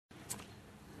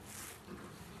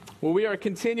Well, we are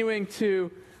continuing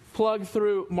to plug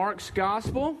through Mark's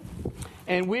Gospel,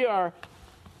 and we are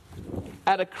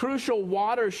at a crucial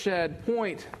watershed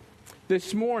point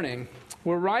this morning.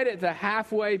 We're right at the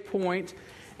halfway point,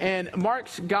 and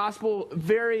Mark's Gospel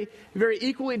very, very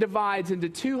equally divides into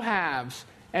two halves.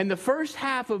 And the first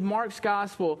half of Mark's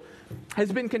Gospel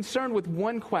has been concerned with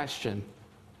one question.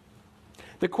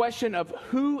 The question of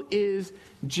who is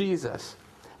Jesus?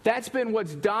 That's been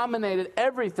what's dominated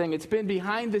everything. It's been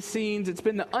behind the scenes. It's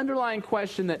been the underlying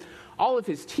question that all of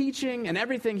his teaching and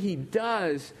everything he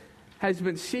does has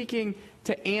been seeking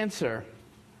to answer.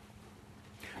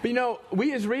 But you know,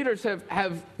 we as readers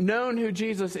have known who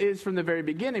Jesus is from the very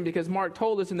beginning, because Mark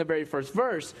told us in the very first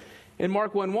verse. In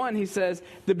Mark 1:1, he says,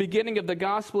 the beginning of the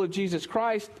gospel of Jesus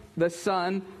Christ, the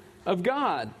Son of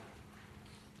God.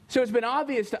 So it's been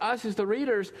obvious to us as the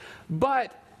readers,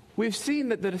 but we've seen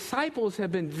that the disciples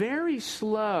have been very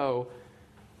slow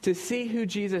to see who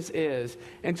Jesus is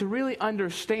and to really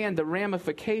understand the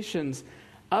ramifications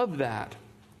of that.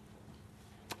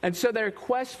 And so their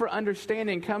quest for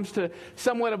understanding comes to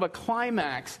somewhat of a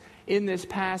climax in this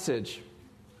passage.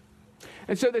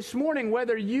 And so this morning,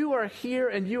 whether you are here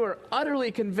and you are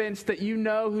utterly convinced that you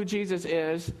know who Jesus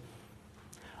is,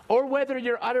 or whether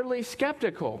you're utterly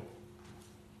skeptical,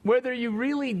 whether you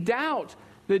really doubt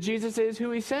that Jesus is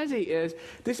who he says he is,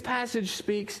 this passage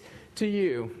speaks to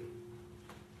you.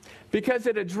 Because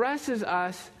it addresses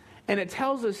us and it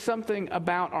tells us something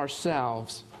about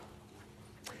ourselves.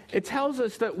 It tells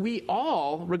us that we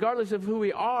all, regardless of who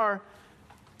we are,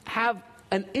 have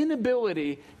an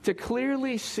inability to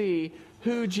clearly see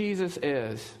who Jesus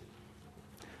is.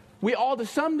 We all, to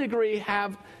some degree,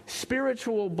 have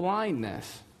spiritual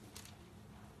blindness.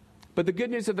 But the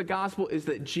good news of the gospel is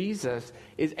that Jesus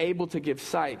is able to give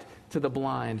sight to the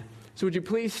blind. So would you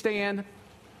please stand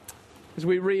as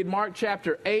we read Mark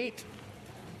chapter 8,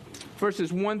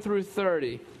 verses 1 through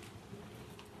 30.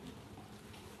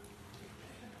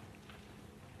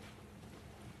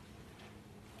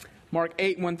 Mark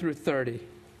 8, 1 through 30.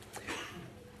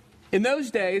 In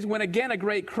those days, when again a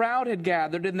great crowd had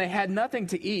gathered and they had nothing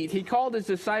to eat, he called his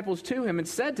disciples to him and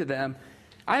said to them,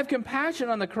 I have compassion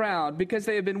on the crowd because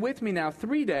they have been with me now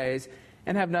 3 days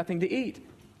and have nothing to eat.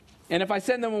 And if I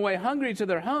send them away hungry to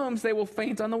their homes, they will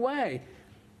faint on the way.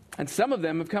 And some of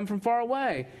them have come from far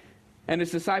away. And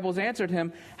his disciples answered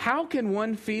him, how can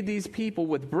one feed these people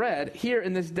with bread here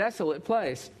in this desolate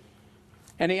place?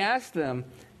 And he asked them,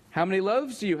 how many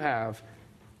loaves do you have?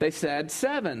 They said,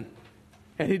 7.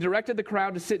 And he directed the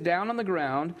crowd to sit down on the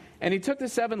ground, and he took the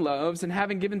 7 loaves, and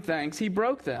having given thanks, he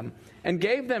broke them, and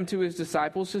gave them to his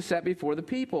disciples to set before the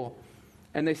people.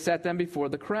 And they set them before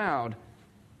the crowd.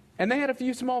 And they had a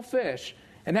few small fish,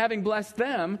 and having blessed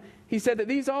them, he said that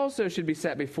these also should be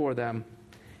set before them.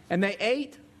 And they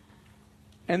ate,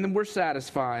 and were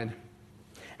satisfied.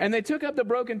 And they took up the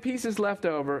broken pieces left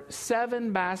over,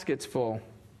 7 baskets full.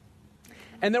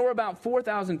 And there were about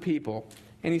 4,000 people,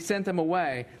 and he sent them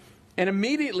away. And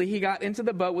immediately he got into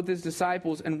the boat with his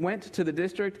disciples and went to the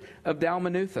district of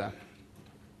Dalmanutha.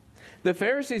 The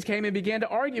Pharisees came and began to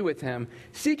argue with him,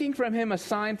 seeking from him a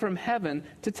sign from heaven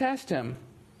to test him.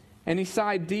 And he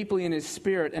sighed deeply in his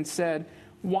spirit and said,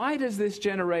 why does this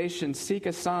generation seek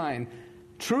a sign?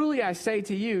 Truly I say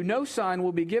to you, no sign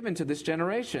will be given to this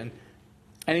generation.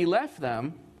 And he left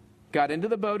them, got into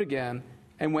the boat again,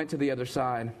 and went to the other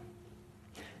side.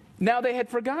 Now they had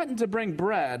forgotten to bring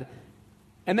bread,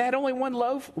 and they had only 1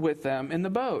 loaf with them in the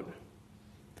boat.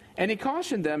 And he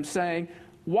cautioned them, saying,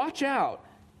 watch out,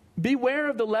 beware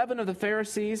of the leaven of the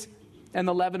Pharisees and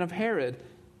the leaven of Herod.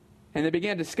 And they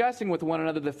began discussing with one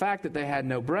another the fact that they had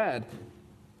no bread.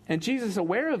 And Jesus,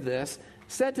 aware of this,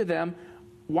 said to them,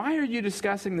 why are you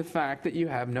discussing the fact that you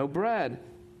have no bread?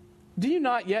 Do you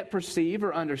not yet perceive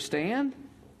or understand?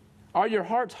 Are your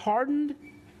hearts hardened?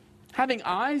 Having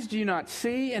eyes, do you not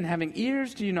see? And having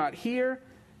ears, do you not hear?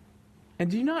 And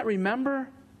do you not remember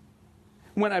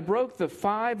when I broke the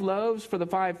 5 loaves for the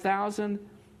 5,000?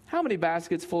 How many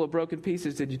baskets full of broken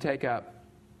pieces did you take up?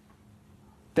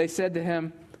 They said to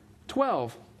him,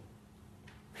 12.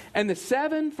 And the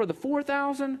 7 for the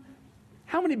 4,000?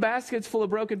 How many baskets full of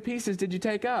broken pieces did you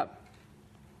take up?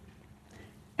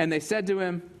 And they said to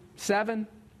him, 7.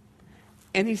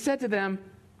 And he said to them,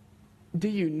 do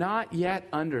you not yet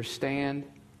understand?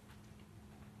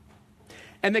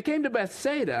 And they came to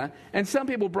Bethsaida, and some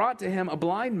people brought to him a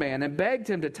blind man and begged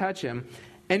him to touch him.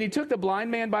 And he took the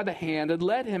blind man by the hand and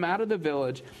led him out of the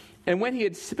village. And when he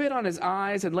had spit on his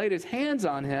eyes and laid his hands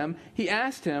on him, he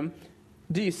asked him,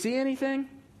 do you see anything?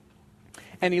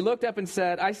 And he looked up and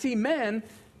said, I see men,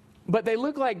 but they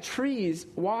look like trees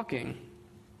walking.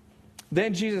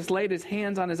 Then Jesus laid his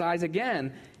hands on his eyes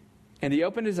again, and he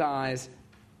opened his eyes.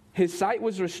 His sight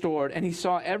was restored, and he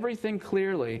saw everything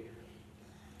clearly.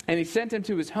 And he sent him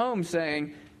to his home,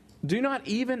 saying, "Do not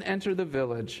even enter the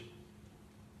village."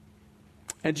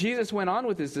 And Jesus went on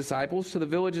with his disciples to the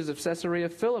villages of Caesarea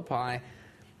Philippi.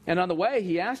 And on the way,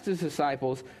 he asked his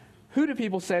disciples, "Who do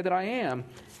people say that I am?"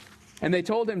 And they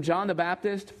told him, "John the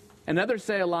Baptist, and others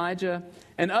say Elijah,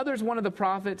 and others one of the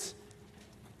prophets."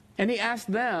 And he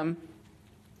asked them,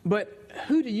 "But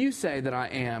who do you say that I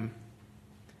am?"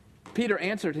 Peter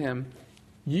answered him,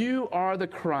 "You are the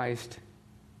Christ."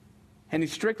 And he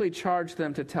strictly charged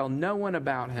them to tell no one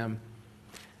about him.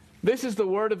 This is the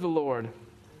word of the Lord.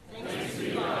 Thanks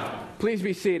be to God. Please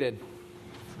be seated.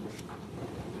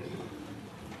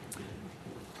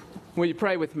 Will you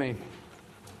pray with me?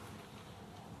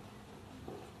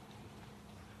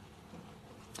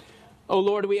 Oh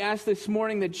Lord, we ask this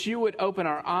morning that you would open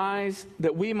our eyes,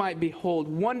 that we might behold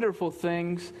wonderful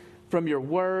things from your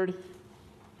word.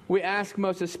 We ask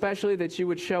most especially that you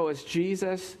would show us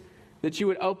Jesus, that you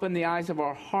would open the eyes of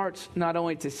our hearts not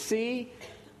only to see,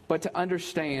 but to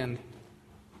understand.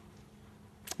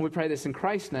 We pray this in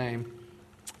Christ's name.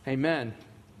 Amen.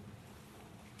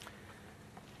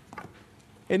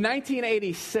 In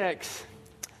 1986,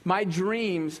 my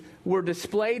dreams were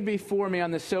displayed before me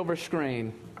on the silver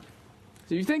screen.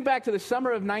 So you think back to the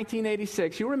summer of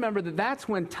 1986, you remember that that's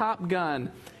when Top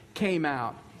Gun came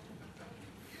out.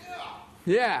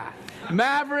 Yeah.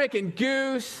 Maverick and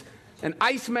Goose and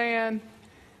Iceman.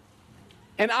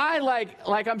 And I,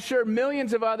 like I'm sure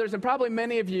millions of others, and probably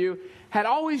many of you, had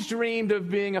always dreamed of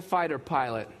being a fighter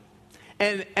pilot.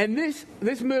 And this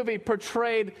movie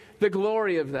portrayed the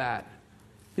glory of that.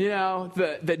 You know,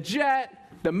 the jet,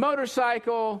 the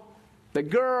motorcycle, the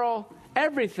girl,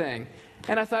 everything.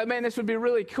 And I thought, man, this would be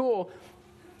really cool.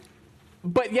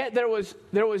 But yet there was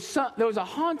a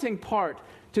haunting part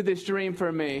to this dream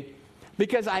for me,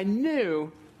 because I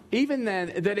knew even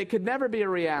then that it could never be a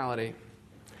reality.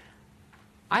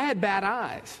 I had bad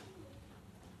eyes.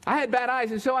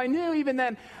 And so I knew even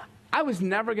then I was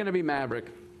never going to be Maverick.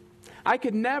 I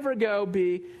could never go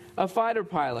be a fighter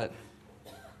pilot.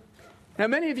 Now,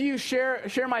 many of you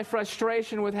share my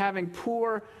frustration with having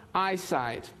poor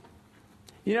eyesight.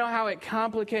 You know how it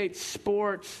complicates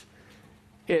sports.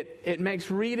 It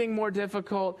makes reading more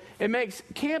difficult. It makes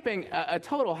camping a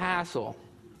total hassle.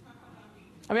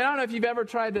 I mean, I don't know if you've ever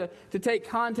tried to take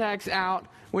contacts out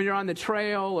when you're on the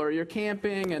trail or you're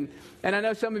camping. And I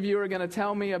know some of you are going to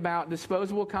tell me about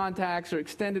disposable contacts or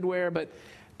extended wear, but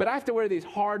I have to wear these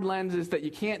hard lenses that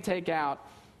you can't take out.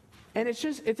 And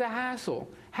it's a hassle.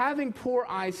 Having poor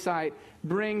eyesight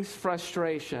brings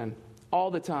frustration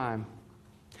all the time.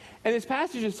 And this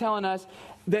passage is telling us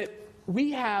that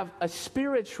we have a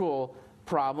spiritual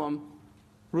problem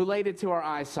related to our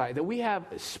eyesight, that we have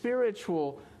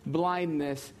spiritual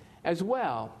blindness as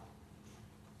well.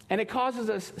 And it causes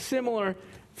us similar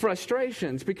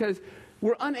frustrations because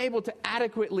we're unable to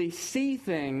adequately see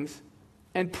things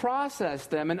and process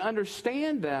them and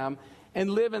understand them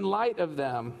and live in light of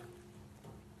them.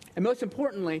 And most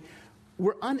importantly,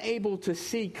 we're unable to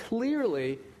see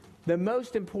clearly the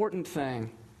most important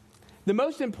thing. The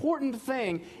most important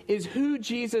thing is who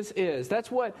Jesus is.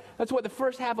 That's what the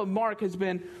first half of Mark has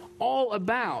been all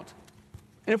about.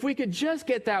 And if we could just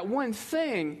get that one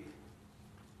thing,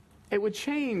 it would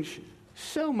change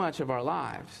so much of our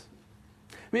lives.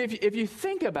 I mean, if you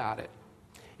think about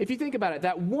it,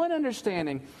 that one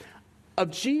understanding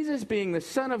of Jesus being the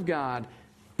Son of God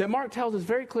that Mark tells us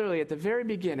very clearly at the very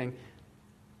beginning,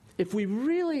 if we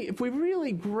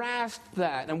really grasp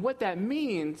that and what that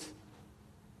means,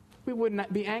 we would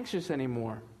not be anxious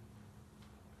anymore.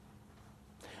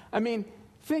 I mean,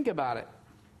 think about it.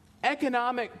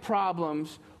 Economic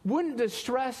problems wouldn't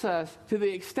distress us to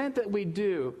the extent that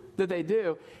they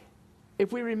do,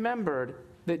 if we remembered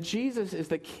that Jesus is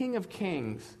the King of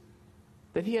Kings,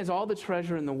 that he has all the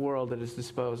treasure in the world at his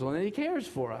disposal, and that he cares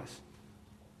for us.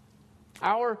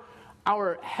 Our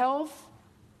health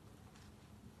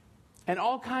and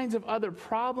all kinds of other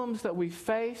problems that we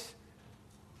face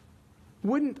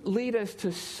wouldn't lead us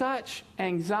to such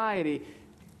anxiety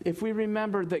if we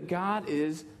remembered that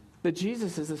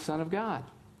Jesus is the Son of God,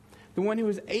 the one who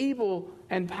is able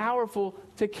and powerful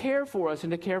to care for us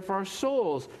and to care for our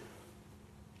souls.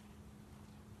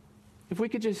 If we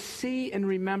could just see and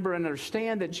remember and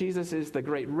understand that Jesus is the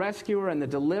great rescuer and the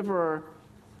deliverer,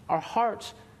 our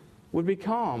hearts would be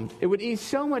calmed. It would ease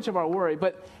so much of our worry,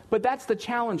 but that's the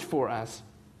challenge for us.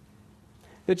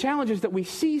 The challenge is that we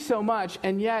see so much,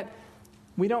 and yet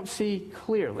we don't see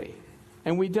clearly,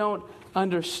 and we don't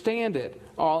understand it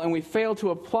all, and we fail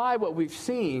to apply what we've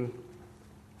seen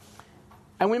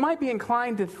And we might be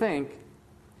inclined to think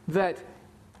that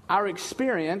our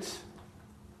experience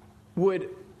would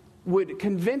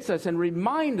convince us and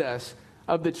remind us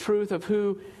of the truth of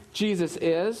who Jesus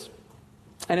is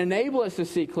and enable us to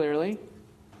see clearly.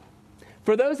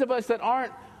 For those of us that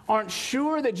aren't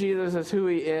sure that Jesus is who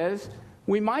he is,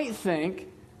 we might think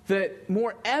that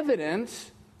more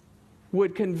evidence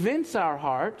would convince our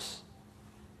hearts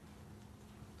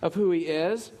of who he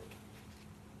is.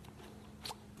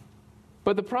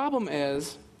 But the problem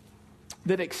is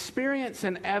that experience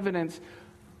and evidence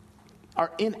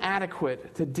are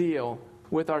inadequate to deal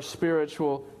with our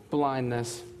spiritual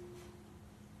blindness.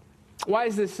 Why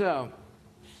is this so?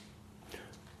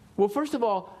 Well, first of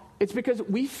all, it's because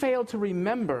we fail to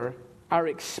remember our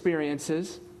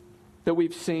experiences that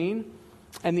we've seen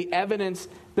and the evidence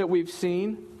that we've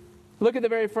seen. Look at the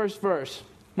very first verse,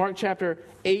 Mark chapter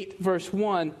 8, verse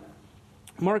 1.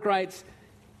 Mark writes,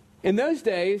 "In those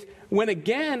days, when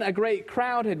again a great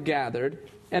crowd had gathered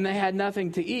and they had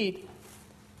nothing to eat,"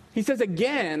 he says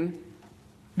again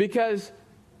because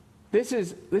this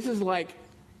is like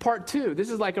part 2. This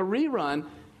is like a rerun.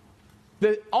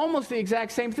 Almost the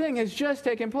exact same thing has just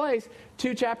taken place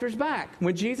 2 chapters back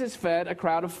when Jesus fed a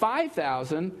crowd of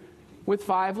 5,000 with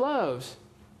 5 loaves.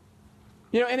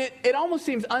 And it almost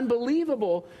seems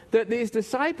unbelievable that these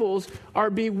disciples are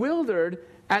bewildered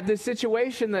at the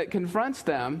situation that confronts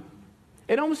them.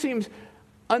 It almost seems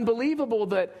unbelievable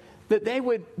that they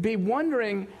would be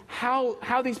wondering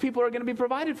how these people are going to be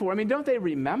provided for. I mean, don't they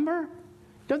remember?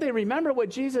 Don't they remember what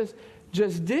Jesus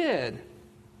just did?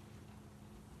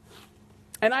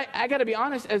 And I got to be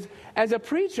honest, as a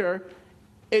preacher,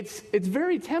 it's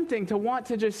very tempting to want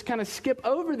to just kind of skip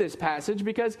over this passage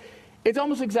because it's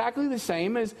almost exactly the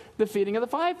same as the feeding of the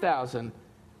 5,000.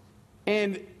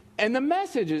 And the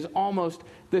message is almost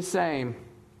the same.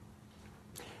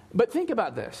 But think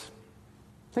about this.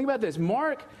 Think about this.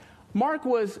 Mark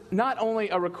was not only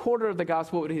a recorder of the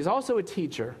gospel, but he's also a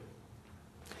teacher.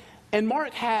 And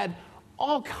Mark had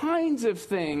all kinds of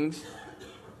things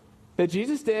that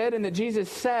Jesus did and that Jesus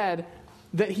said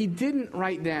that he didn't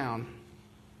write down.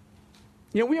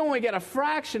 We only get a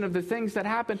fraction of the things that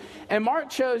happened. And Mark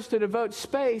chose to devote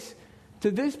space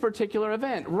to this particular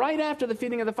event, right after the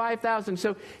feeding of the 5,000.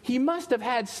 So he must have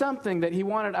had something that he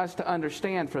wanted us to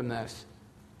understand from this.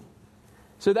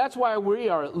 So that's why we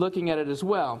are looking at it as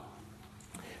well.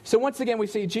 So once again, we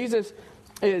see Jesus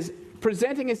is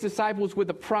presenting his disciples with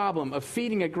the problem of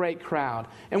feeding a great crowd.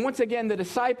 And once again, the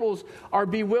disciples are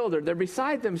bewildered. They're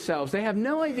beside themselves. They have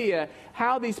no idea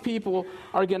how these people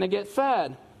are going to get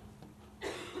fed.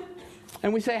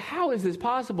 And we say, how is this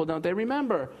possible? Don't they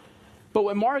remember? But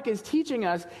what Mark is teaching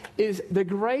us is the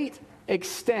great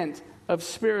extent of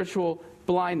spiritual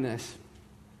blindness.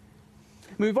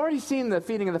 We've already seen the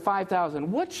feeding of the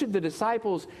 5,000. What should the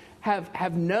disciples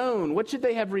have known? What should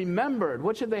they have remembered?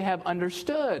 What should they have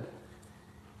understood?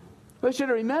 They should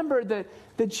have remembered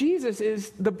that Jesus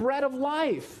is the bread of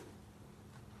life.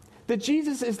 That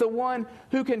Jesus is the one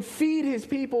who can feed his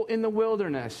people in the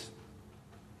wilderness.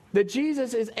 That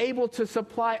Jesus is able to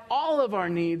supply all of our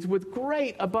needs with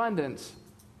great abundance.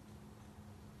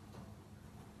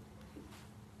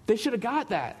 They should have got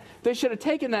that. They should have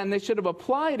taken that and they should have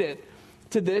applied it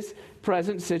to this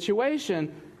present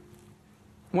situation.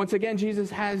 Once again, Jesus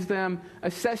has them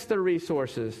assess their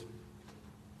resources.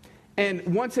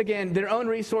 And once again, their own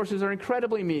resources are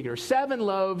incredibly meager. 7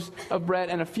 loaves of bread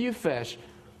and a few fish.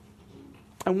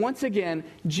 And once again,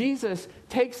 Jesus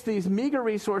takes these meager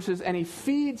resources and he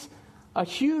feeds a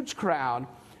huge crowd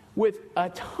with a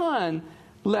ton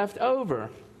left over.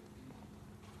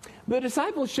 The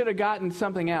disciples should have gotten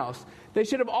something else. They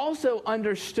should have also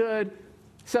understood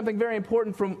something very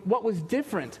important from what was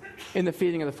different in the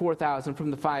feeding of the 4,000 from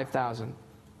the 5,000.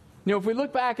 If we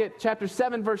look back at chapter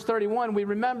 7, verse 31, we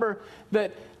remember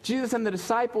that Jesus and the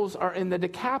disciples are in the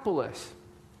Decapolis,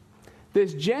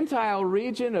 this Gentile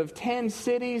region of 10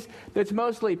 cities that's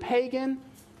mostly pagan.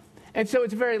 And so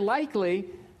it's very likely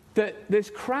that this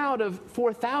crowd of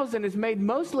 4,000 is made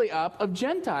mostly up of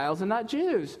Gentiles and not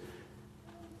Jews.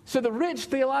 So the rich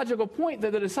theological point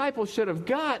that the disciples should have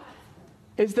got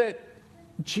is that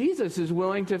Jesus is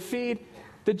willing to feed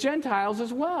the Gentiles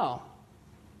as well.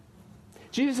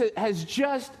 Jesus has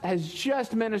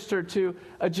just ministered to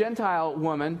a Gentile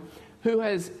woman who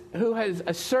has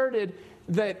asserted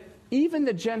that even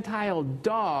the Gentile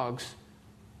dogs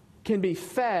can be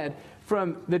fed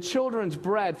from the children's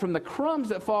bread, from the crumbs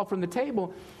that fall from the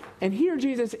table. And here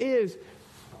Jesus is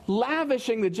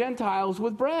lavishing the Gentiles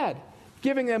with bread,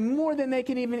 giving them more than they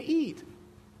can even eat.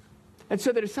 And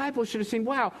so the disciples should have seen,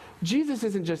 wow, Jesus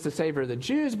isn't just the Savior of the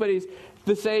Jews, but he's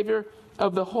the Savior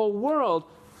of the whole world.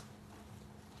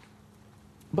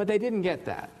 But they didn't get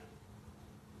that.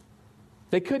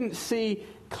 They couldn't see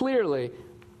clearly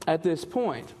at this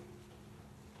point.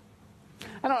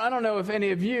 I don't know if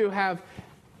any of you have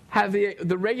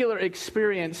the regular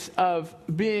experience of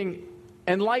being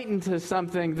enlightened to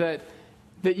something that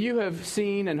you have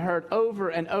seen and heard over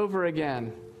and over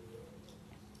again.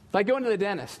 Like going to the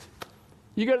dentist.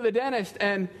 You go to the dentist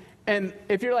and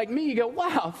if you're like me, you go,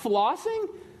 wow, flossing?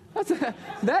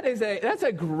 That's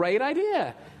a great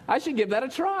idea. I should give that a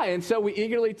try. And so we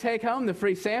eagerly take home the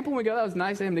free sample. And we go, that was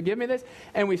nice of him to give me this.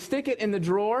 And we stick it in the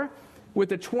drawer with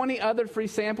the 20 other free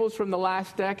samples from the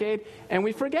last decade. And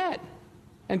we forget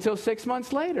until 6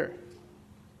 months later.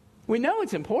 We know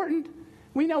it's important.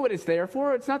 We know what it's there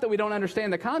for. It's not that we don't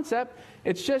understand the concept.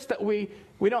 It's just that we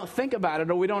don't think about it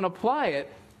or we don't apply it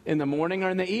in the morning or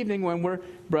in the evening when we're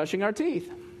brushing our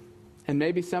teeth. And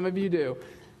maybe some of you do.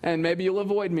 And maybe you'll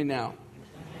avoid me now.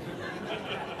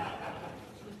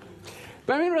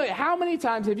 But I mean, really, how many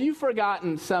times have you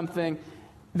forgotten something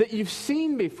that you've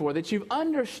seen before, that you've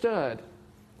understood?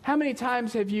 How many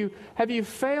times have you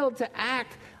failed to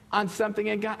act on something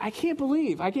and God, I can't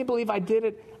believe I did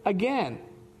it again.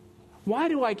 Why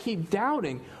do I keep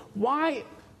doubting? Why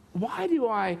do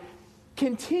I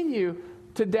continue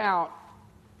to doubt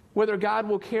whether God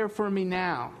will care for me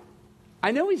now?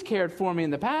 I know He's cared for me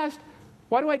in the past.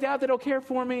 Why do I doubt that He'll care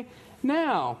for me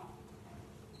now?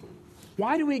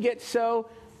 Why do we get so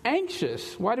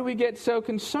anxious? Why do we get so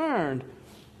concerned?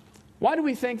 Why do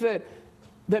we think that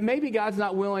maybe God's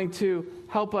not willing to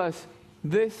help us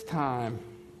this time?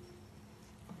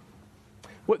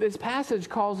 What this passage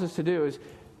calls us to do is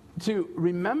to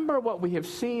remember what we have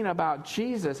seen about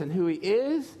Jesus and who He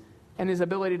is and His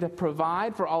ability to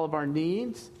provide for all of our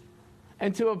needs,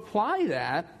 and to apply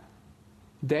that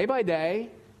day by day,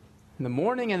 in the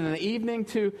morning and in the evening,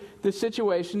 to the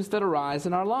situations that arise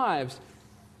in our lives.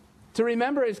 To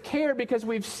remember His care because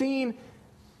we've seen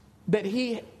that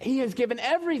He has given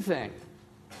everything,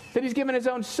 that He's given His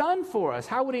own Son for us.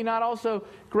 How would He not also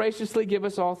graciously give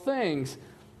us all things?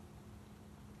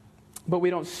 But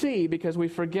we don't see because we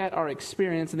forget our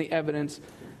experience and the evidence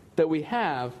that we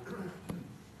have.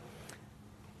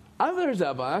 Others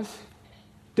of us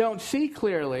don't see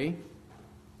clearly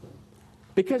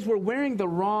because we're wearing the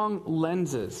wrong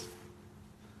lenses.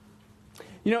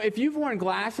 You know, if you've worn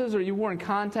glasses or you've worn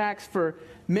contacts for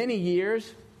many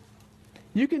years,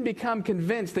 you can become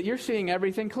convinced that you're seeing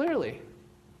everything clearly.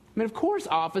 I mean, of course,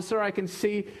 officer, I can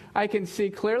see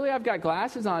clearly. I've got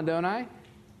glasses on, don't I?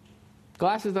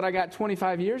 Glasses that I got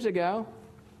 25 years ago.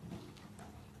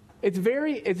 It's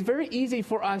very easy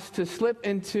for us to slip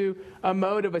into a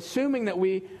mode of assuming that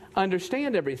we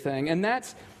understand everything. And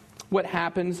that's what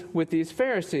happens with these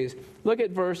Pharisees. Look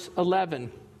at verse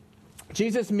 11.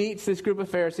 Jesus meets this group of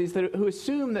Pharisees who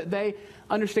assume that they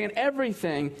understand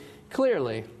everything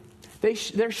clearly.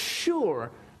 They're sure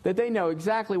that they know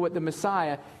exactly what the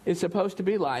Messiah is supposed to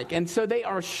be like. And so they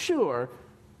are sure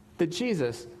that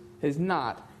Jesus is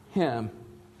not Him.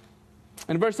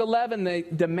 In verse 11, they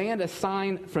demand a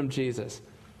sign from Jesus.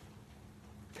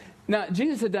 Now,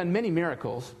 Jesus had done many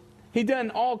miracles. He'd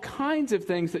done all kinds of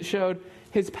things that showed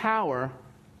His power.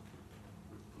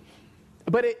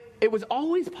 But it was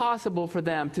always possible for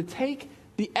them to take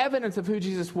the evidence of who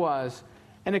Jesus was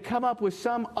and to come up with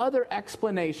some other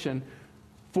explanation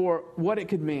for what it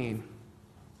could mean.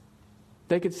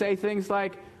 They could say things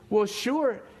like, well,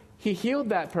 sure, He healed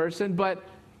that person, but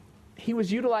He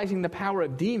was utilizing the power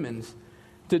of demons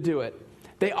to do it.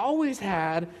 They always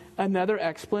had another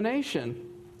explanation.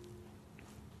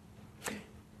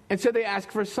 And so they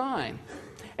ask for a sign.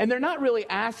 And they're not really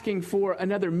asking for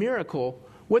another miracle.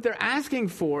 What they're asking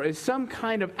for is some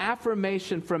kind of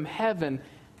affirmation from heaven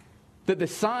that the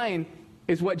sign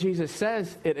is what Jesus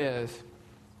says it is.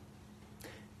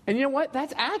 And you know what?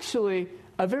 That's actually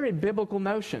a very biblical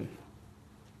notion.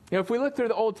 You know, if we look through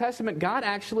the Old Testament, God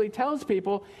actually tells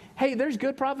people, hey, there's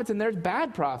good prophets and there's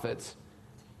bad prophets.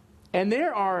 And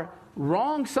there are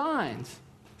wrong signs,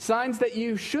 signs that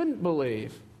you shouldn't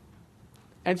believe.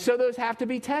 And so those have to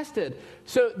be tested.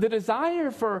 So the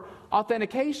desire for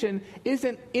authentication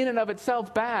isn't in and of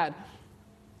itself bad.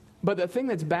 But the thing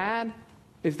that's bad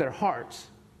is their hearts.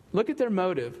 Look at their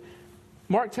motive.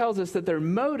 Mark tells us that their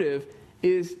motive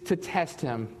is to test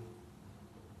Him.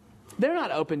 They're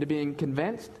not open to being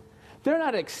convinced. They're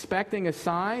not expecting a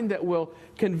sign that will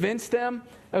convince them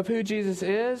of who Jesus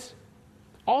is.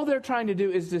 All they're trying to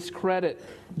do is discredit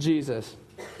Jesus.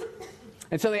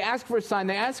 And so they ask for a sign.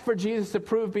 They ask for Jesus to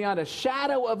prove beyond a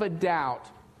shadow of a doubt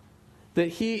that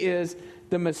He is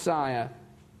the Messiah.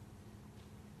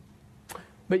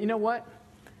 But you know what?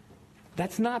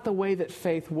 That's not the way that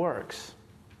faith works.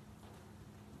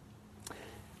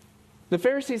 The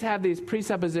Pharisees have these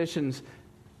presuppositions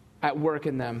at work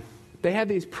in them. They have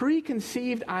these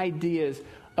preconceived ideas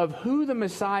of who the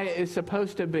Messiah is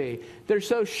supposed to be. They're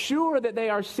so sure that they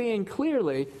are seeing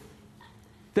clearly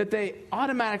that they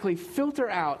automatically filter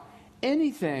out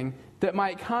anything that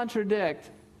might contradict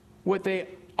what they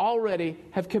already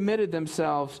have committed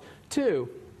themselves to.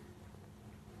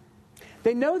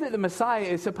 They know that the Messiah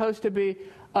is supposed to be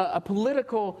a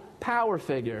political power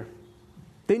figure.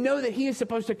 They know that he is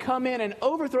supposed to come in and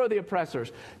overthrow the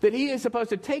oppressors, that he is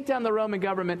supposed to take down the Roman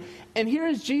government. And here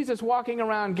is Jesus walking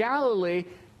around Galilee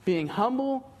being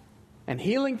humble and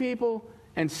healing people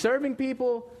and serving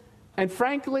people and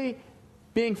frankly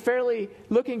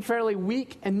looking fairly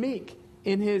weak and meek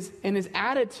in his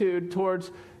attitude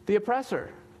towards the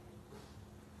oppressor.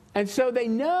 And so they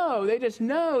just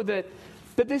know that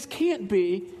this can't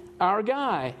be our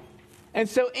guy. And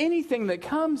so anything that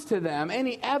comes to them,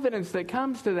 any evidence that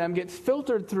comes to them gets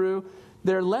filtered through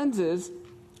their lenses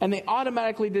and they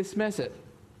automatically dismiss it.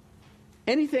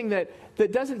 Anything that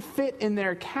doesn't fit in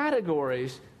their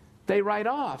categories, they write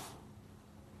off.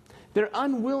 They're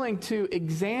unwilling to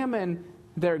examine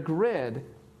their grid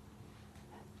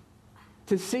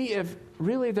to see if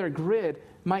really their grid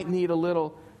might need a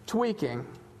little tweaking.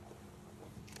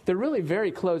 They're really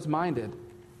very close-minded,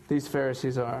 these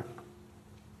Pharisees are.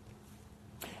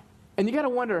 And you got to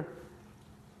wonder,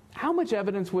 how much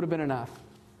evidence would have been enough?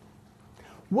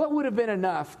 What would have been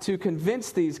enough to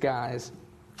convince these guys,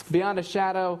 beyond a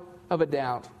shadow of a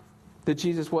doubt, that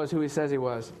Jesus was who he says he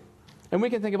was? And we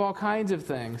can think of all kinds of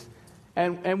things.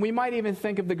 And we might even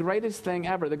think of the greatest thing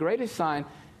ever, the greatest sign,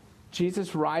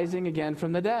 Jesus rising again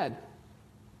from the dead.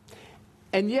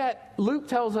 And yet, Luke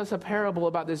tells us a parable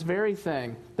about this very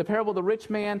thing. The parable of the rich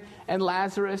man and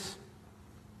Lazarus.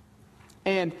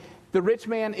 And the rich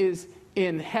man is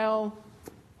in hell,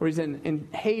 or he's in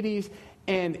Hades,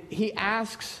 and he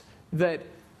asks that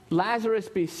Lazarus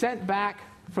be sent back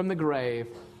from the grave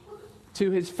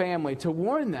to his family to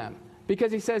warn them.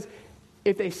 Because he says,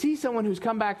 if they see someone who's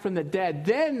come back from the dead,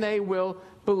 then they will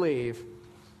believe.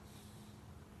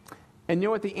 And you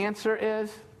know what the answer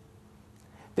is?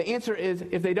 The answer is,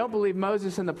 if they don't believe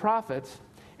Moses and the prophets,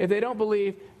 if they don't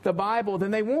believe the Bible,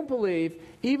 then they won't believe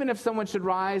even if someone should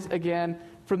rise again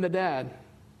from the dead.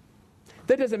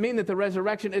 That doesn't mean that the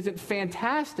resurrection isn't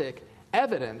fantastic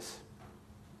evidence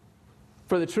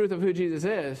for the truth of who Jesus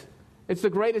is. It's the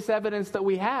greatest evidence that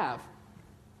we have.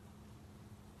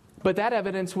 But that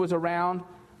evidence was around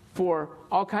for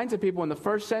all kinds of people in the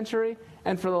first century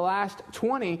and for the last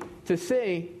 20 to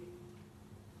see.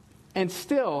 And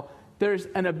still, there's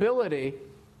an ability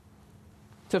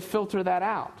to filter that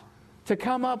out, to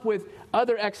come up with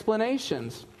other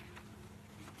explanations.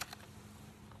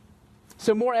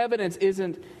 So more evidence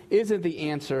isn't the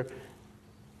answer.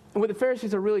 And what the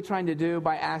Pharisees are really trying to do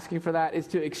by asking for that is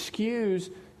to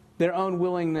excuse their own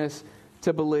willingness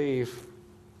to believe.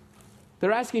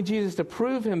 They're asking Jesus to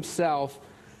prove himself.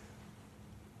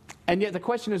 And yet the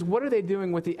question is, what are they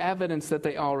doing with the evidence that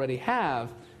they already have?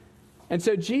 And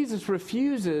so Jesus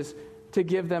refuses to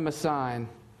give them a sign.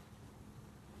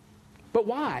 But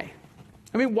why?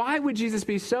 I mean, why would Jesus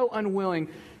be so unwilling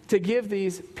to give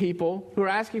these people who are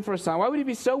asking for a sign? Why would he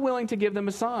be so willing to give them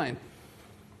a sign?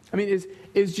 I mean,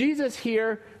 is Jesus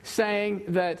here saying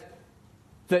that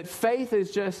faith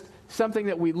is just something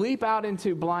that we leap out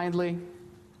into blindly?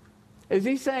 Is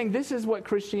he saying this is what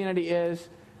Christianity is?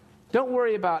 Don't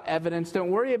worry about evidence. Don't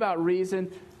worry about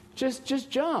reason. Just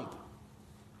jump.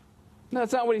 No,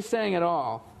 that's not what he's saying at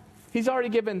all. He's already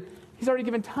given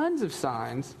tons of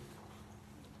signs.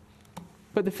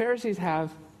 But the Pharisees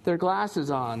have their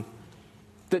glasses on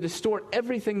that distort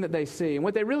everything that they see. And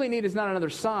what they really need is not another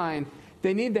sign.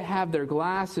 They need to have their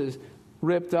glasses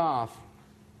ripped off.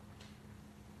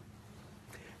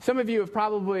 Some of you have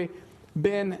probably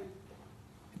been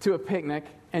to a picnic,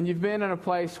 and you've been in a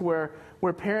place where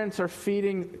parents are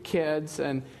feeding kids,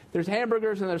 and there's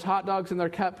hamburgers and there's hot dogs and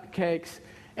there's cupcakes,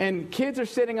 and kids are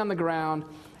sitting on the ground,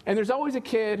 and there's always a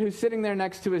kid who's sitting there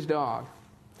next to his dog.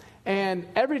 And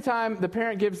every time the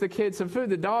parent gives the kid some food,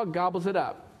 the dog gobbles it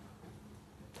up.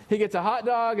 He gets a hot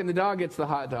dog, and the dog gets the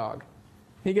hot dog.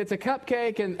 He gets a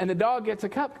cupcake, and the dog gets the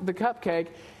cupcake.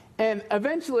 And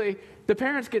eventually, the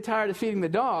parents get tired of feeding the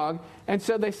dog, and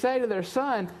so they say to their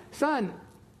son,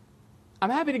 I'm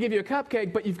happy to give you a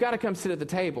cupcake, but you've got to come sit at the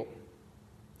table.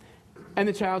 And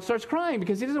the child starts crying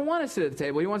because he doesn't want to sit at the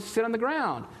table. He wants to sit on the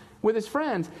ground with his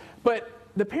friends. But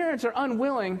the parents are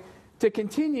unwilling to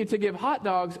continue to give hot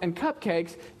dogs and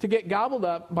cupcakes to get gobbled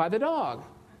up by the dog.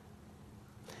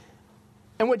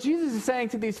 And what Jesus is saying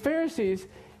to these Pharisees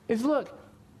is, look,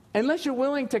 unless you're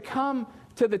willing to come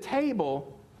to the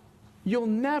table, you'll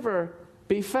never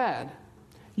be fed.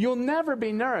 You'll never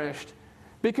be nourished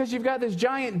because you've got this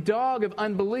giant dog of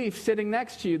unbelief sitting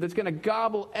next to you that's going to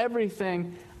gobble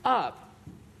everything up.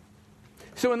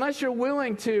 So unless you're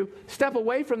willing to step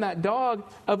away from that dog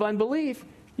of unbelief,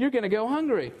 you're going to go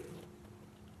hungry.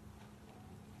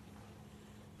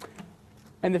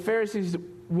 And the Pharisees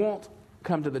won't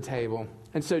come to the table.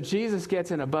 And so Jesus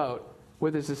gets in a boat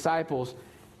with his disciples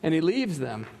and he leaves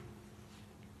them.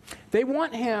 They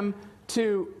want him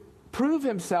to prove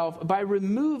himself by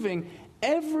removing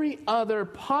every other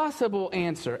possible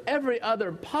answer, every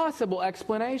other possible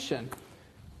explanation.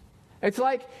 It's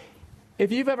like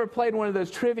if you've ever played one of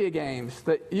those trivia games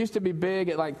that used to be big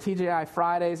at like TGI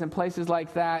Fridays and places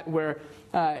like that where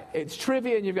it's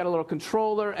trivia and you've got a little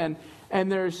controller and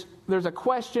there's a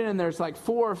question and there's like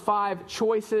 4 or 5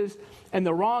 choices and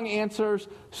the wrong answers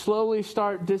slowly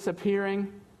start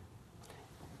disappearing.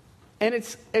 And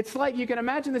it's like you can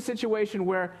imagine the situation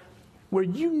where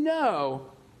you know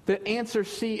that answer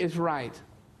C is right,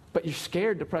 but you're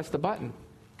scared to press the button.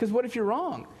 Because what if you're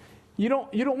wrong? You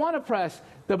don't want to press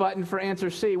the button for answer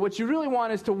C. What you really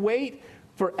want is to wait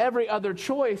for every other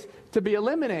choice to be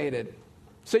eliminated.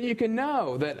 So you can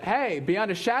know that, hey, beyond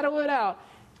a shadow of a doubt,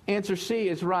 answer C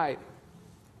is right.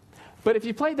 But if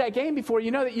you played that game before, you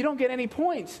know that you don't get any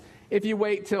points if you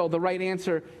wait till the right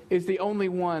answer is the only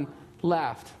one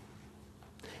left.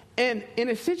 And in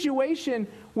a situation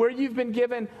where you've been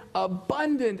given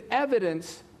abundant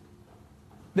evidence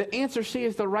that answer C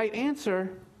is the right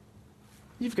answer,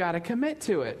 you've got to commit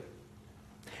to it.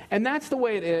 And that's the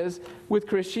way it is with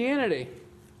Christianity.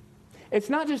 It's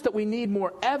not just that we need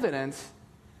more evidence,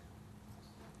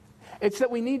 it's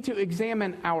that we need to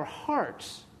examine our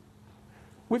hearts.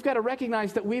 We've got to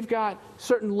recognize that we've got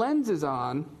certain lenses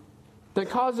on that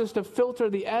cause us to filter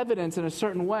the evidence in a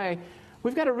certain way.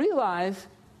 We've got to realize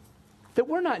that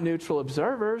we're not neutral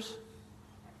observers.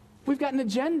 We've got an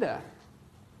agenda.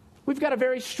 We've got a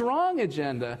very strong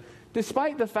agenda,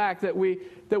 despite the fact that we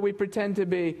pretend to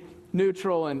be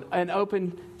neutral and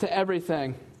open to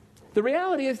everything. The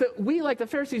reality is that we, like the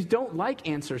Pharisees, don't like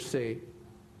answer C.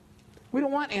 We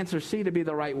don't want answer C to be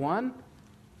the right one.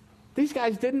 These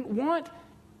guys didn't want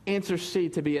answer C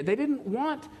to be it. They didn't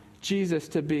want Jesus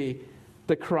to be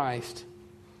the Christ.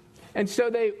 And so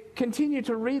they continue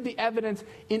to read the evidence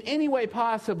in any way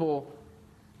possible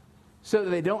so that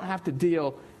they don't have to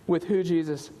deal with who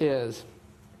Jesus is.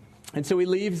 And so he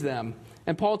leaves them.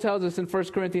 And Paul tells us in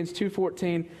 1 Corinthians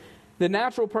 2:14, the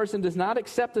natural person does not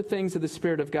accept the things of the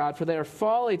Spirit of God, for they are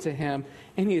folly to him,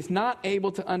 and he is not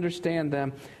able to understand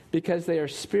them because they are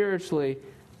spiritually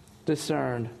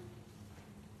discerned.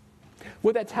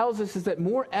 What that tells us is that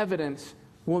more evidence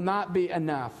will not be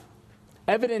enough.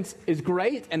 Evidence is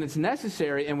great and it's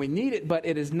necessary and we need it, but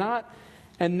it is not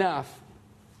enough.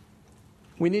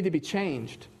 We need to be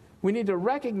changed. We need to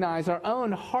recognize our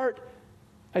own heart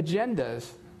agendas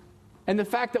and the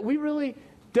fact that we really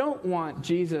don't want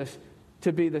Jesus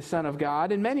to be the Son of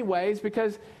God in many ways,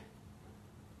 because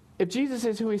if Jesus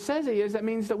is who he says he is, that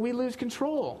means that we lose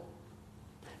control.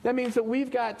 That means that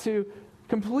we've got to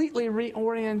completely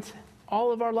reorient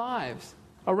all of our lives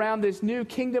around this new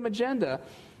kingdom agenda.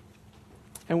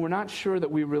 And we're not sure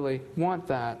that we really want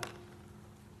that.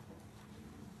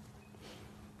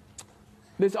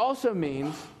 This also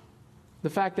means the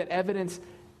fact that evidence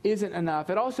isn't enough.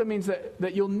 It also means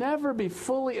that you'll never be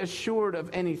fully assured of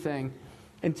anything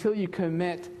until you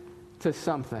commit to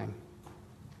something.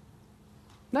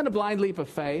 Not a blind leap of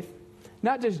faith,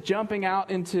 not just jumping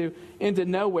out into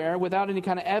nowhere without any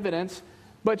kind of evidence,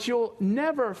 but you'll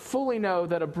never fully know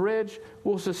that a bridge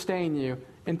will sustain you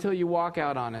until you walk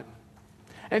out on it.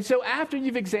 And so after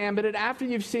you've examined it, after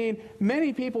you've seen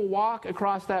many people walk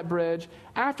across that bridge,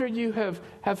 after you have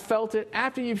felt it,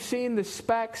 after you've seen the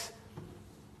specs,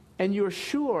 and you're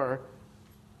sure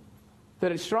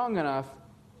that it's strong enough,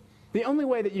 the only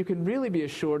way that you can really be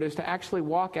assured is to actually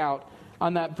walk out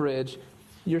on that bridge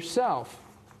yourself.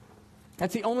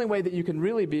 That's the only way that you can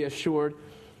really be assured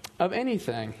of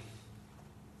anything.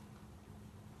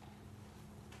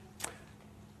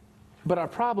 But our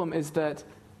problem is that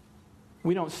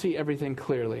we don't see everything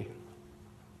clearly.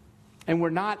 And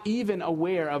we're not even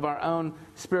aware of our own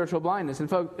spiritual blindness.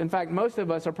 In fact, most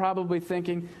of us are probably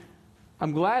thinking,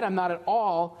 I'm glad I'm not at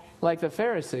all like the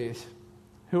Pharisees,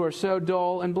 who are so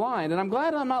dull and blind. And I'm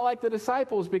glad I'm not like the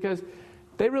disciples, because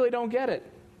they really don't get it.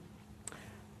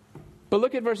 But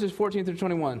look at verses 14 through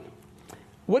 21.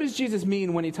 What does Jesus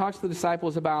mean when he talks to the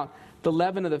disciples about the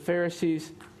leaven of the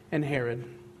Pharisees and Herod?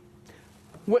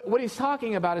 what he's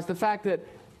talking about is the fact that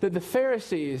the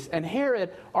Pharisees and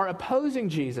Herod are opposing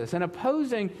Jesus and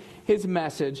opposing his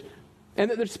message, and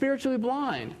that they're spiritually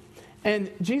blind.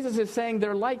 And Jesus is saying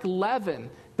they're like leaven,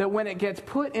 that when it gets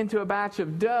put into a batch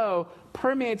of dough,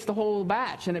 permeates the whole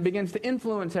batch, and it begins to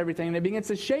influence everything, and it begins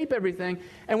to shape everything.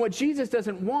 And what Jesus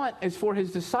doesn't want is for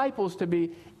his disciples to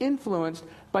be influenced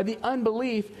by the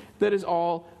unbelief that is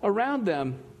all around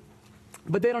them.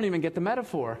 But they don't even get the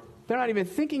metaphor. They're not even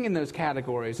thinking in those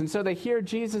categories. And so they hear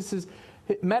Jesus'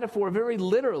 metaphor very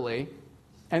literally,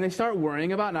 and they start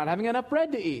worrying about not having enough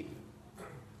bread to eat.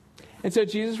 And so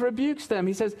Jesus rebukes them.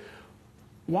 He says,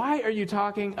 "Why are you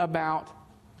talking about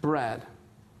bread?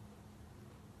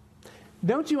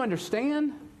 Don't you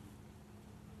understand?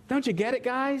 Don't you get it,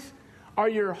 guys? Are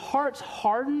your hearts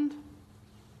hardened?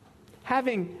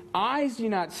 Having eyes, do you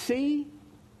not see?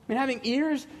 I mean, having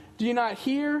ears, do you not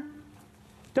hear?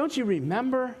 Don't you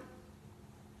remember?"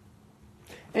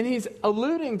 And he's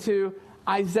alluding to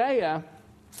Isaiah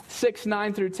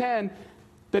 6:9 through 10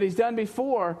 that he's done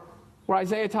before, where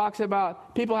Isaiah talks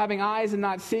about people having eyes and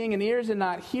not seeing and ears and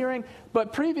not hearing.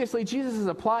 But previously, Jesus has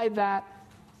applied that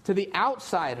to the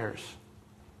outsiders.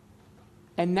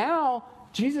 And now,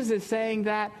 Jesus is saying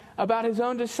that about his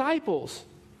own disciples,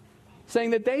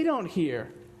 saying that they don't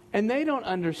hear and they don't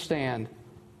understand.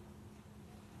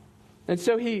 And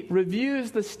so he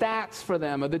reviews the stats for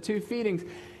them of the 2 feedings,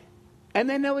 and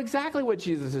they know exactly what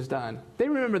Jesus has done. They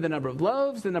remember the number of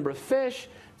loaves, the number of fish,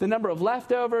 the number of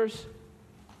leftovers.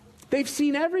 They've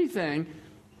seen everything,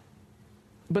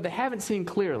 but they haven't seen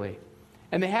clearly.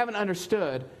 And they haven't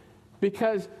understood,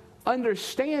 because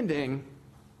understanding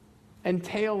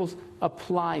entails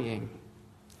applying.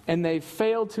 And they've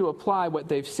failed to apply what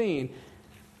they've seen.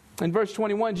 In verse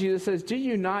 21, Jesus says, "Do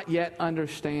you not yet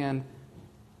understand?"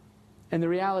 And the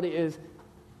reality is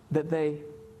that they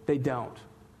don't.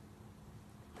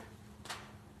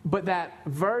 But that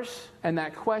verse and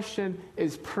that question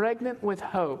is pregnant with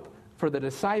hope for the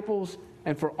disciples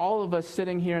and for all of us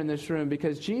sitting here in this room,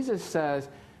 because Jesus says,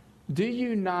 "Do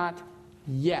you not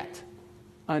yet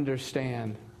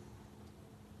understand?"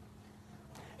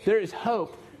 There is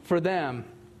hope for them.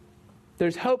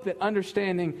 There's hope that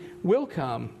understanding will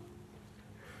come.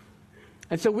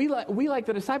 And so we like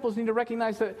the disciples, need to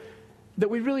recognize that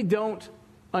we really don't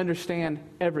understand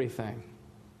everything.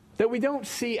 That we don't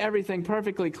see everything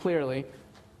perfectly clearly.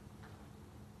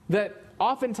 That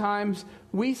oftentimes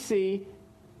we see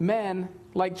men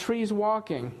like trees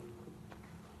walking.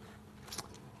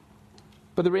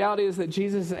 But the reality is that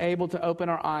Jesus is able to open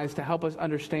our eyes to help us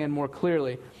understand more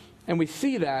clearly. And we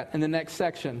see that in the next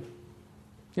section.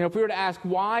 You know, if we were to ask,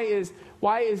 why is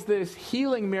this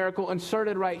healing miracle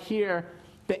inserted right here?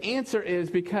 The answer is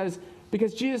because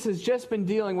Jesus has just been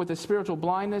dealing with the spiritual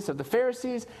blindness of the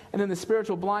Pharisees and then the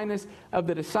spiritual blindness of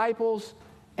the disciples.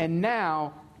 And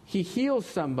now he heals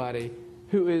somebody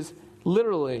who is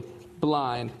literally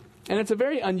blind. And it's a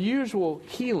very unusual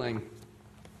healing.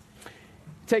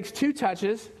 It takes 2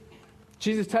 touches.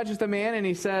 Jesus touches the man and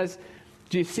he says,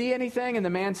 "Do you see anything?" And the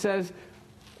man says,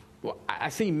 "Well, I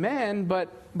see men, but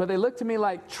they look to me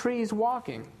like trees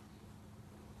walking."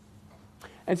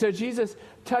 And so Jesus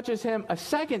touches him a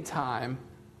second time,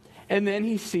 and then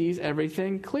he sees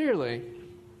everything clearly.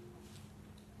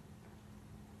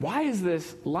 Why is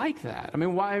this like that?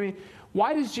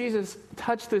 Why does Jesus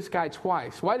touch this guy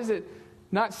twice? Why does it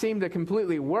not seem to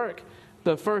completely work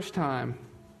the first time?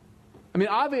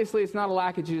 Obviously it's not a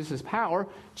lack of Jesus' power.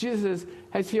 Jesus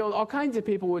has healed all kinds of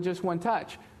people with just one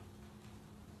touch.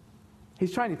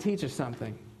 He's trying to teach us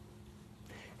something.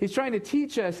 He's trying to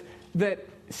teach us that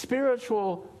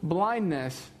spiritual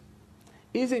blindness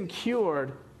isn't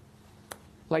cured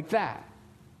like that,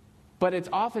 but it's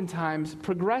oftentimes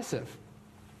progressive.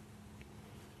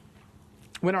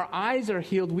 When our eyes are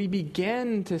healed, we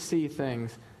begin to see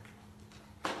things,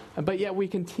 but yet we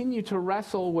continue to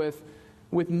wrestle with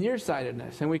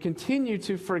nearsightedness, and we continue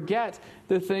to forget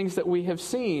the things that we have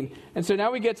seen. And so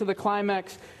now we get to the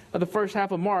climax of the first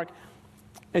half of Mark,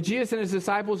 and Jesus and his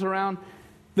disciples around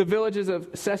the villages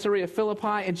of Caesarea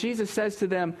Philippi, and Jesus says to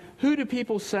them, "Who do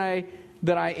people say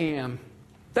that I am?"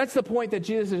 That's the point that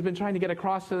Jesus has been trying to get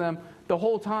across to them the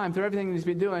whole time, through everything he's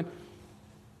been doing.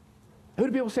 Who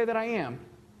do people say that I am?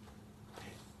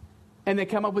 And they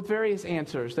come up with various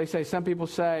answers. They say, some people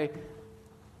say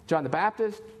John the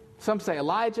Baptist, some say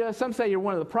Elijah, some say you're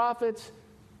one of the prophets.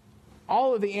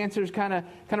 All of the answers kind of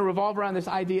revolve around this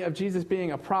idea of Jesus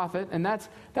being a prophet, and that's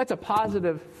a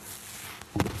positive.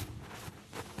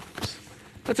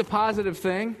 That's a positive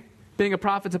thing. Being a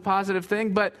prophet's a positive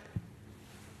thing, but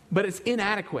it's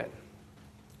inadequate.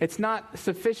 It's not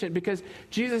sufficient, because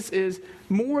Jesus is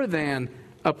more than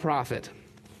a prophet.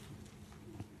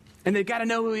 And they've got to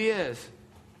know who he is.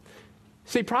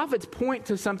 See, prophets point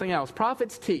to something else.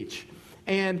 Prophets teach.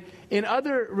 And in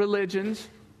other religions,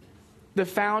 the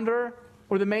founder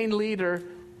or the main leader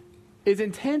is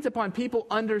intent upon people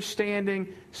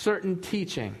understanding certain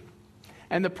teaching.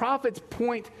 And the prophets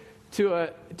point to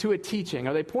a teaching,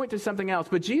 or they point to something else.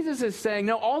 But Jesus is saying,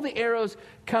 no, all the arrows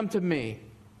come to me.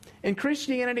 In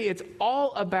Christianity, it's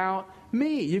all about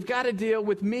me. You've got to deal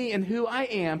with me and who I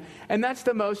am. And that's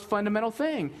the most fundamental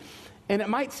thing. And it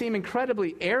might seem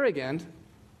incredibly arrogant,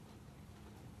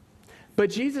 but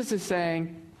Jesus is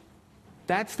saying,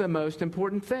 that's the most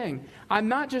important thing. I'm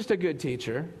not just a good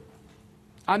teacher.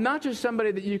 I'm not just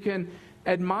somebody that you can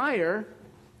admire.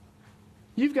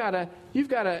 You've got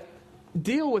to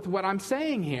deal with what I'm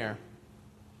saying here.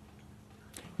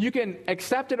 You can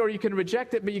accept it or you can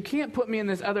reject it, but you can't put me in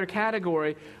this other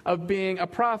category of being a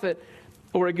prophet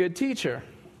or a good teacher.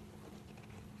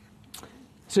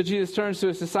 So Jesus turns to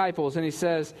his disciples and he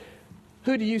says,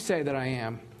 who do you say that I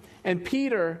am? And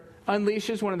Peter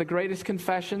unleashes one of the greatest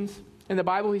confessions in the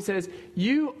Bible. He says,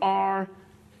 you are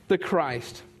the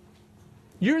Christ.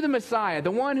 You're the Messiah,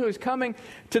 the one who is coming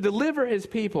to deliver his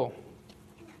people.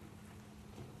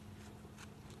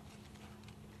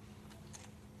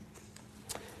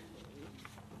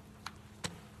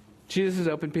 Jesus has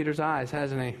opened Peter's eyes,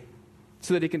 hasn't he?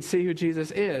 So that he can see who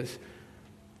Jesus is.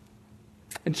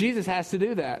 And Jesus has to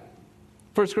do that.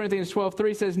 1 Corinthians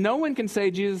 12:3 says, no one can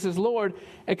say Jesus is Lord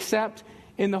except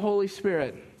in the Holy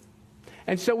Spirit.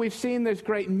 And so we've seen this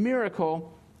great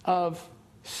miracle of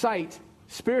sight,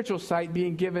 spiritual sight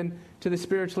being given to the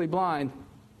spiritually blind.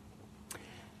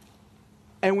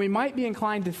 And we might be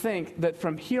inclined to think that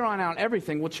from here on out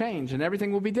everything will change and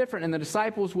everything will be different and the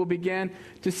disciples will begin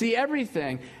to see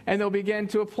everything and they'll begin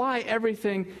to apply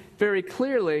everything very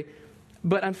clearly.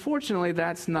 But unfortunately,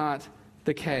 that's not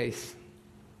the case.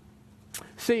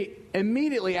 See,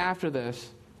 immediately after this,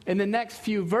 in the next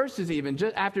few verses even,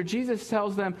 just after Jesus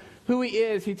tells them who he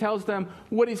is, he tells them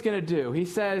what he's going to do. He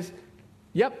says,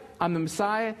 yep, I'm the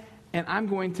Messiah and I'm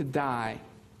going to die.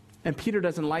 And Peter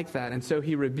doesn't like that. And so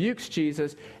he rebukes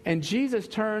Jesus. And Jesus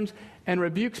turns and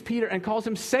rebukes Peter and calls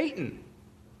him Satan.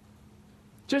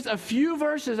 Just a few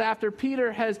verses after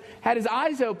Peter has had his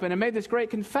eyes open and made this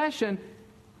great confession,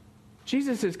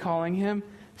 Jesus is calling him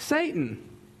Satan.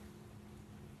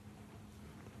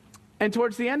 And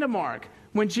towards the end of Mark,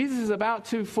 when Jesus is about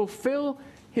to fulfill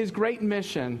his great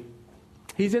mission,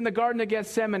 he's in the Garden of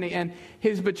Gethsemane and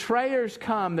his betrayers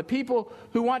come, the people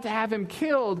who want to have him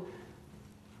killed.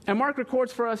 And Mark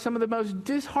records for us some of the most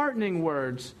disheartening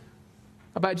words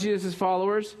about Jesus'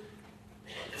 followers.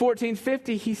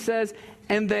 14:50, he says,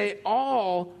 and they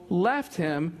all left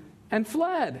him and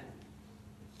fled.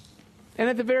 And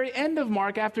at the very end of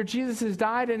Mark, after Jesus has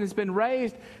died and has been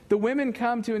raised, the women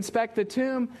come to inspect the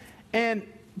tomb. And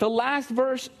the last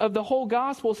verse of the whole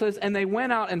gospel says, and they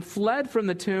went out and fled from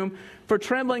the tomb, for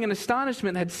trembling and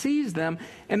astonishment had seized them,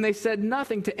 and they said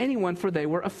nothing to anyone, for they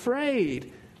were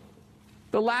afraid.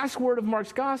 The last word of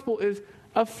Mark's gospel is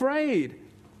afraid.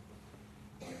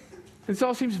 This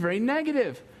all seems very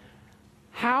negative.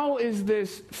 How is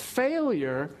this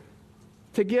failure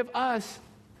to give us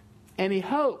any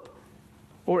hope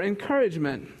or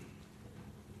encouragement?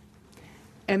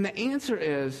 And the answer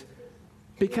is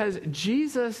because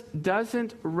Jesus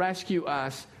doesn't rescue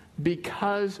us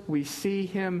because we see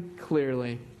him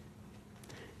clearly.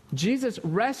 Jesus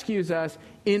rescues us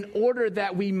in order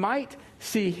that we might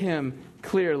see him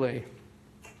clearly.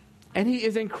 And he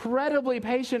is incredibly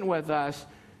patient with us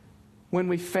when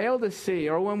we fail to see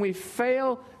or when we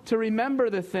fail to remember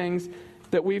the things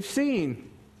that we've seen.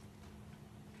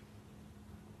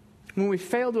 When we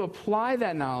fail to apply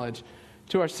that knowledge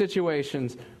to our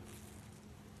situations.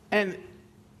 And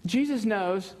Jesus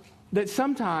knows that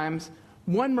sometimes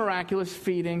one miraculous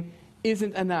feeding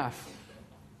isn't enough.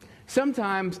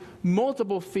 Sometimes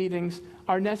multiple feedings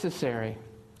are necessary.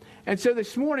 And so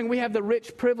this morning we have the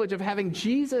rich privilege of having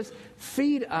Jesus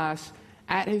feed us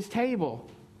at his table.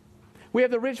 We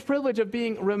have the rich privilege of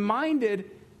being reminded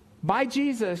by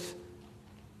Jesus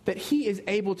that he is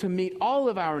able to meet all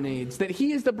of our needs, that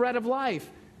he is the bread of life,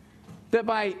 that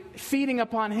by feeding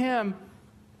upon him,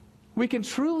 we can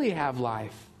truly have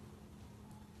life,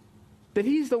 that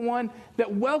he's the one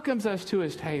that welcomes us to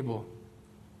his table,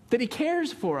 that he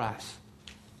cares for us,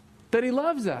 that he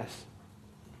loves us.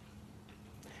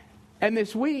 And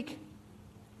this week,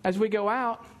 as we go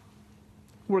out,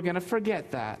 we're going to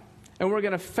forget that. And we're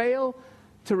going to fail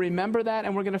to remember that,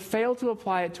 and we're going to fail to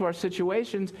apply it to our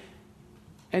situations.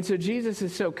 And so Jesus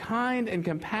is so kind and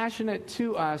compassionate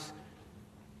to us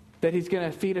that he's going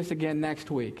to feed us again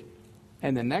next week.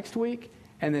 and the next week,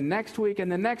 and the next week,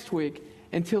 and the next week,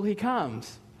 until he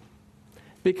comes.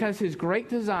 Because his great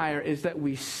desire is that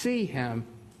we see him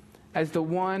as the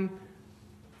one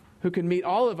who can meet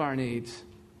all of our needs.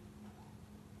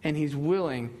 And he's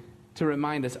willing to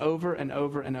remind us over and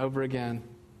over and over again.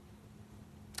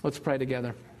 Let's pray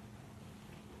together.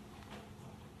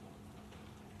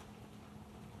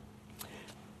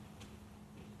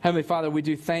 Heavenly Father, we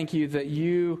do thank you that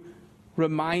you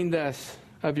remind us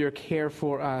of your care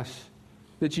for us,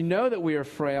 that you know that we are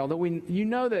frail, that you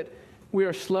know that we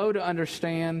are slow to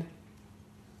understand.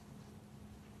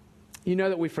 You know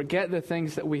that we forget the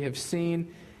things that we have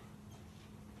seen,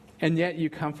 and yet you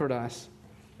comfort us.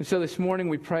 And so this morning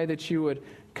we pray that you would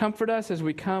comfort us as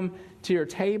we come to your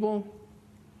table,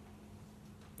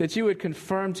 that you would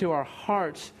confirm to our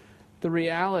hearts the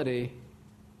reality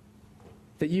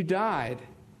that you died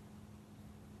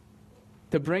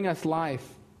to bring us life,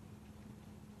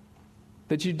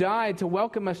 that you died to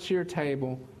welcome us to your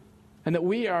table, and that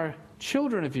we are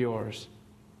children of yours,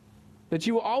 that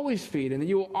you will always feed and that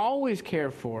you will always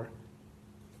care for.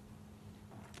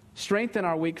 Strengthen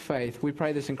our weak faith. We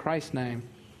pray this in Christ's name.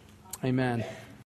 Amen.